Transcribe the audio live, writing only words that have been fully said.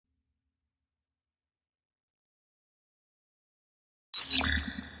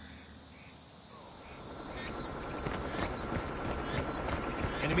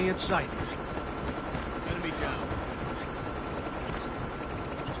Enemy in sight. Enemy down.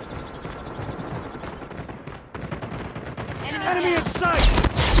 Enemy in sight!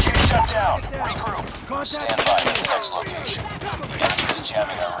 HQ shut down. Regroup. Contact Stand by for the next location. The enemy is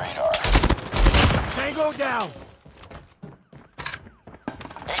jamming our radar. Tango down!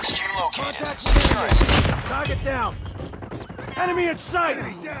 HQ located. Contact Secure it. Target down! Enemy in sight!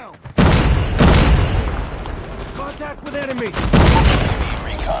 Enemy down. Contact with enemy! UAV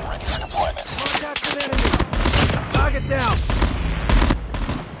recon ready for deployment. Contact with enemy! Target down!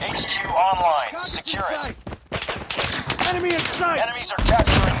 HQ online. Target's Secure in it. sight! Enemy in sight! Enemies are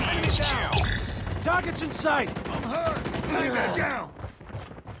capturing the HQ. Target's in sight! I'm hurt. Tango down.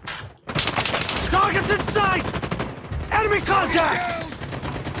 Target's in sight! Enemy contact!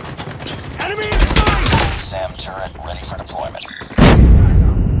 Enemy in sight! SAM turret ready for deployment.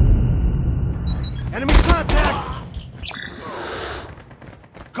 Enemy contact!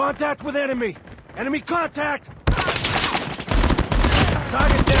 Contact with enemy! Enemy contact!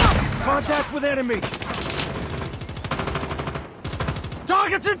 Target down! Contact with enemy!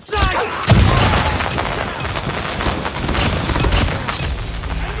 Target's in sight!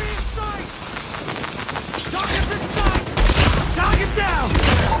 Enemy in sight! Target's in sight! Target down!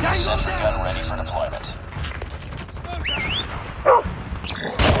 Tango Sentry down! gun ready for deployment.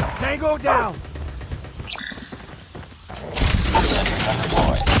 Tango down! Sentry gun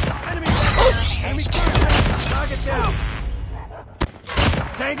deployed. Enemy! Secure the Enemy HQ. contact! Target down!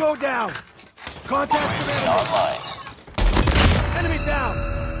 Tango down! Contact with UAV enemy! online. Enemy down!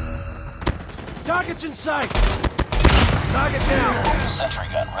 Target's in sight! Target down! Sentry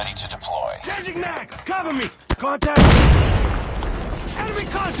gun ready to deploy. Changing mag! Cover me! Contact! Enemy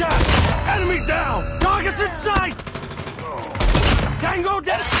contact! Enemy down! Target's in sight! Tango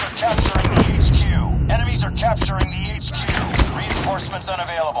down! Enemies are capturing the HQ. Reinforcements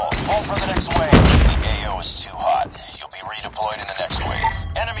unavailable. Hold for the next wave. The AO is too hot. You'll be redeployed in the next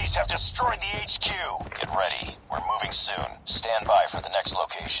wave. Enemies have destroyed the HQ. Get ready. We're moving soon. Stand by for the next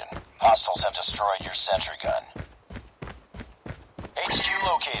location. Hostiles have destroyed your sentry gun. HQ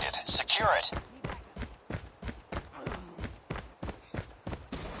located. Secure it.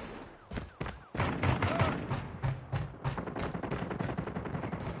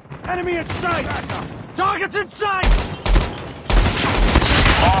 Enemy in sight! Target's in sight!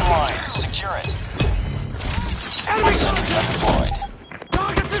 Online. Secure it. Enemy Sentry gun deployed.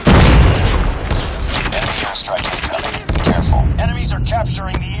 Target's in Enemy airstrike incoming. Be careful. Enemies are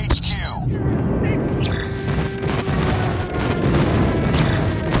capturing the HQ.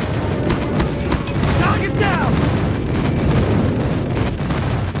 Target down!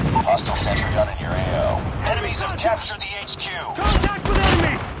 Hostile sentry gun in your AO. Enemies have captured the HQ. Contact with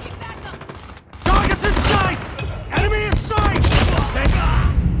enemy! Target's in sight! Enemy in sight!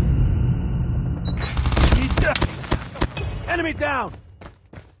 He's down! Enemy down!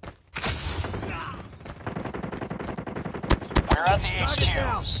 We're at the Target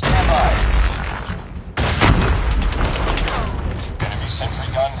down. HQ. Stand by. Enemy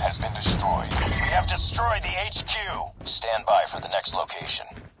sentry gun has been destroyed. We have destroyed the HQ. Stand by for the next location.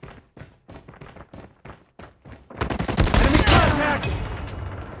 Enemy contact!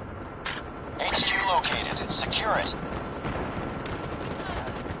 HQ located. Secure it.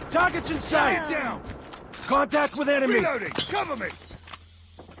 Target's in sight! Down. Contact with enemy! Reloading. Cover me.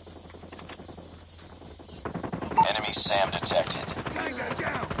 Enemy SAM detected. Tango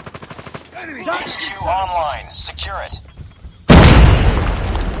down. Enemy HQ online. Secure it.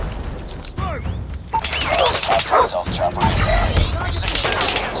 smoke. Hostile stealth chopper inbound. We've secured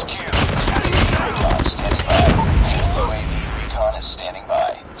the HQ. Recon standing by. UAV recon is standing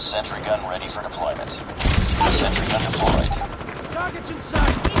by. Sentry gun ready for deployment. Sentry gun deployed. Target's in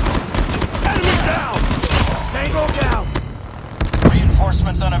sight! Enemy down! Tango down!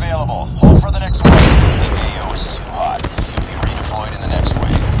 Reinforcements unavailable. Hold for the next wave. The AO is too hot. You'll be redeployed in the next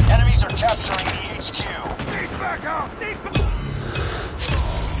wave. Enemies are capturing the HQ. Need back up.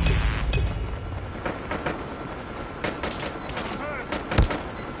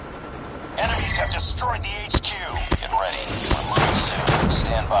 Enemies have destroyed the HQ. Get ready. We're moving soon.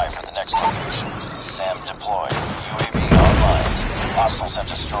 Stand by for the next location. SAM deployed. UAV online. Hostiles have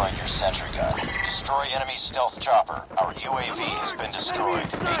destroyed your sentry gun. Destroy enemy stealth chopper. Our UAV has been destroyed.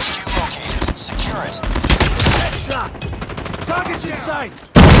 HQ located. Secure it. Headshot! Target's in sight!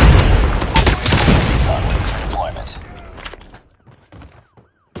 Recon ready for deployment.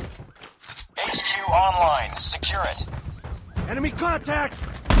 HQ online. Secure it. Enemy contact!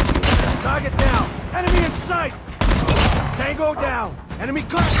 Target down! Enemy in sight! Tango down! Enemy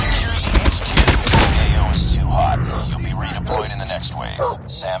contact! Secure the HQ. AO AO is too hot. You'll be redeployed in the next wave.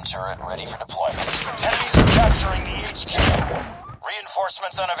 SAM turret ready for deployment. Enemies are capturing the HQ.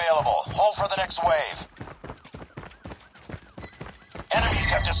 Reinforcements unavailable. Hold for the next wave. Enemies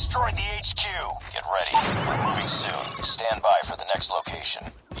have destroyed the HQ. Get ready. We're moving soon. Stand by for the next location.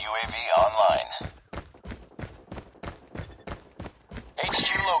 UAV online.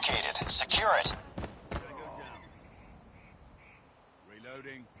 HQ located. Secure it.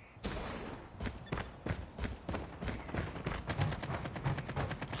 Reloading.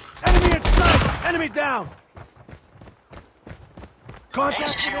 Enemy in sight! Enemy down! Contact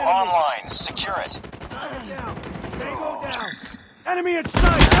HQ with enemy. online. Secure it. Target down! Tango down! Enemy in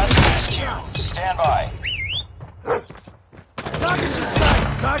sight! HQ. Stand by. Target's in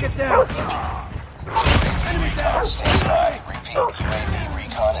sight! Target down! Enemy down! Stand by. Repeat. UAV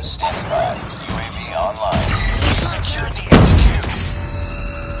recon is standing by. UAV online. We secured the HQ.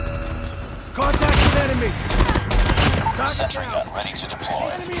 Contact with enemy! Target Sentry down! gun ready to deploy.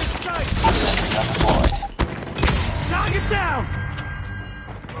 Enemy in sight! Sentry gun deployed. Target down!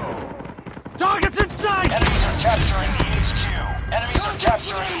 Target's in sight! Enemies are capturing the HQ. Enemies are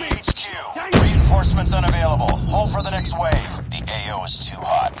capturing the HQ. Reinforcements unavailable. Hold for the next wave. The AO is too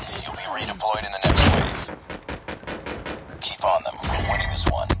hot. You'll be redeployed in the next wave. Keep on them. We're winning this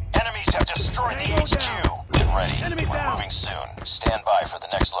one. Enemies have destroyed the HQ. Get ready. Enemy We're down. moving soon. Stand by for the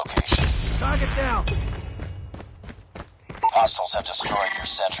next location. Target down! Hostiles have destroyed your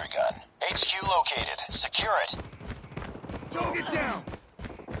sentry gun. HQ located. Secure it. Target down.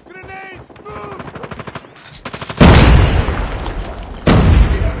 Grenade. Move.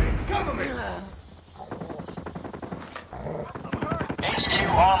 Cover me. HQ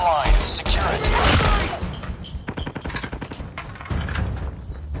online. Secure it.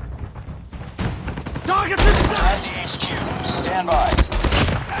 Target's in At sight! the HQ. Stand by.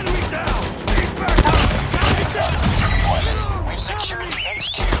 Enemy down! Need backup. Deployment. We've secured the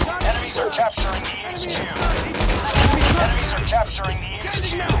HQ. Enemies are capturing the HQ. Enemies are capturing the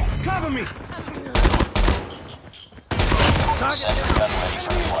Changing HQ. now! Cover me! Target Sentry down! gun ready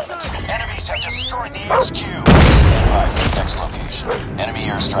for deployment. Enemies have destroyed the HQ. Stand by for the next location. Enemy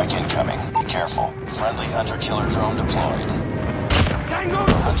airstrike incoming. Be careful. Friendly hunter-killer drone deployed. Tango!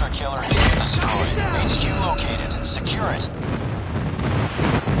 Hunter-killer has been destroyed. HQ located. Secure it.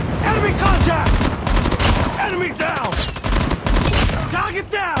 Enemy contact! Enemy down! Target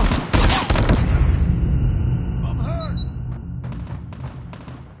down! I'm hurt.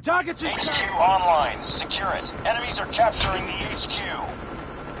 Target's in HQ sight! online. Secure it. Enemies are capturing the HQ.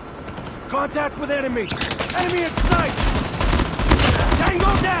 Contact with enemy! Enemy in sight!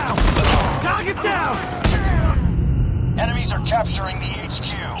 Tango down! Target down! Enemies are capturing the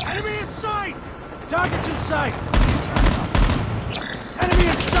HQ. Enemy in sight! Target's in sight! Enemy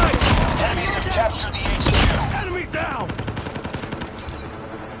in sight! Enemies have captured the HQ. Enemy down!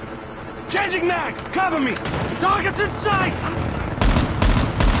 Changing mag! Cover me! Target's in sight!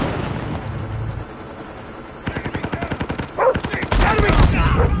 Enemy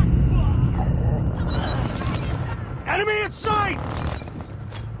down! Enemy in sight!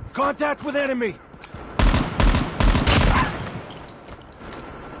 Contact with enemy!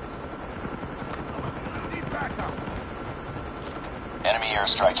 Need backup. Enemy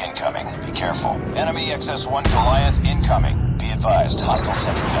airstrike incoming. Be careful. Enemy XS-1 Goliath incoming. Be advised, hostile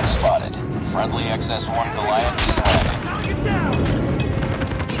sentry gun spotted. Friendly XS-1 Goliath is landing. Target down!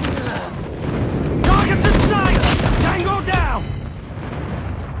 Target's in sight! Tango down!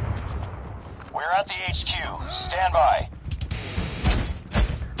 We're at the HQ. Stand by.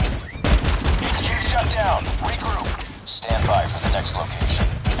 HQ shut down. Regroup. Stand by for the next location.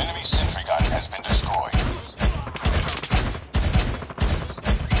 Enemy sentry gun has been destroyed.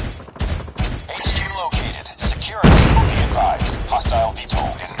 HQ located. Secure it. Be advised. Hostile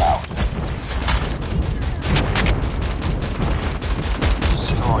VTOL inbound.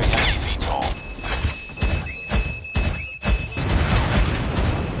 Destroy enemy VTOL.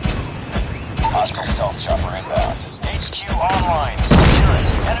 Hostile stealth chopper inbound. HQ online. Secure it.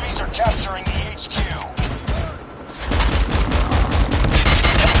 Enemies are capturing the HQ.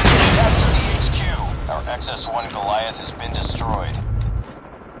 Enemies capture the HQ. Our XS-1 Goliath has been destroyed.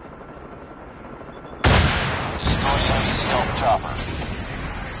 Destroy enemy stealth chopper.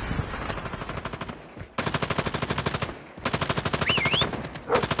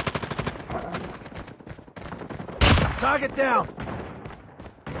 Target down!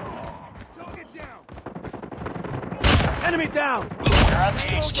 Target down. Enemy down! We're at the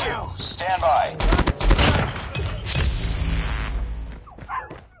HQ. Stand by.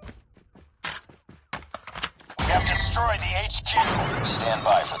 We have destroyed the HQ. Stand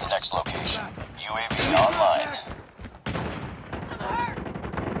by for the next location. UAV online.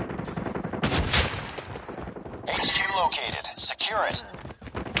 HQ located. Secure it.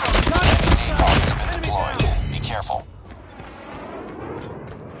 Enemy napalm has been deployed. Be careful.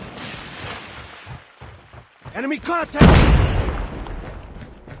 Enemy contact!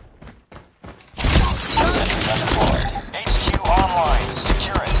 Sentry gun deployed. HQ online.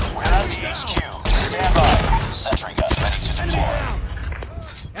 Secure it. We're at the HQ. Stand by. Sentry gun ready to deploy.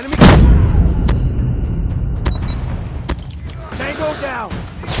 Enemy... Tango down!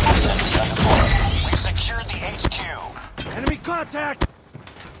 Sentry gun deployed. We've secured the HQ. Enemy contact!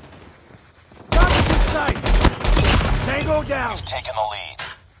 Targets in sight! Tango down! We've taken the lead.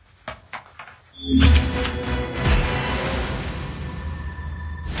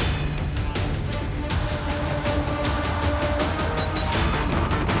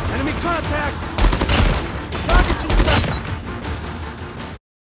 Enemy contact! Targets in sight!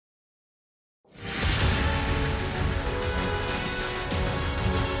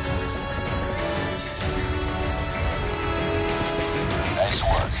 Nice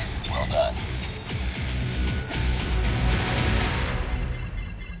work. Well done.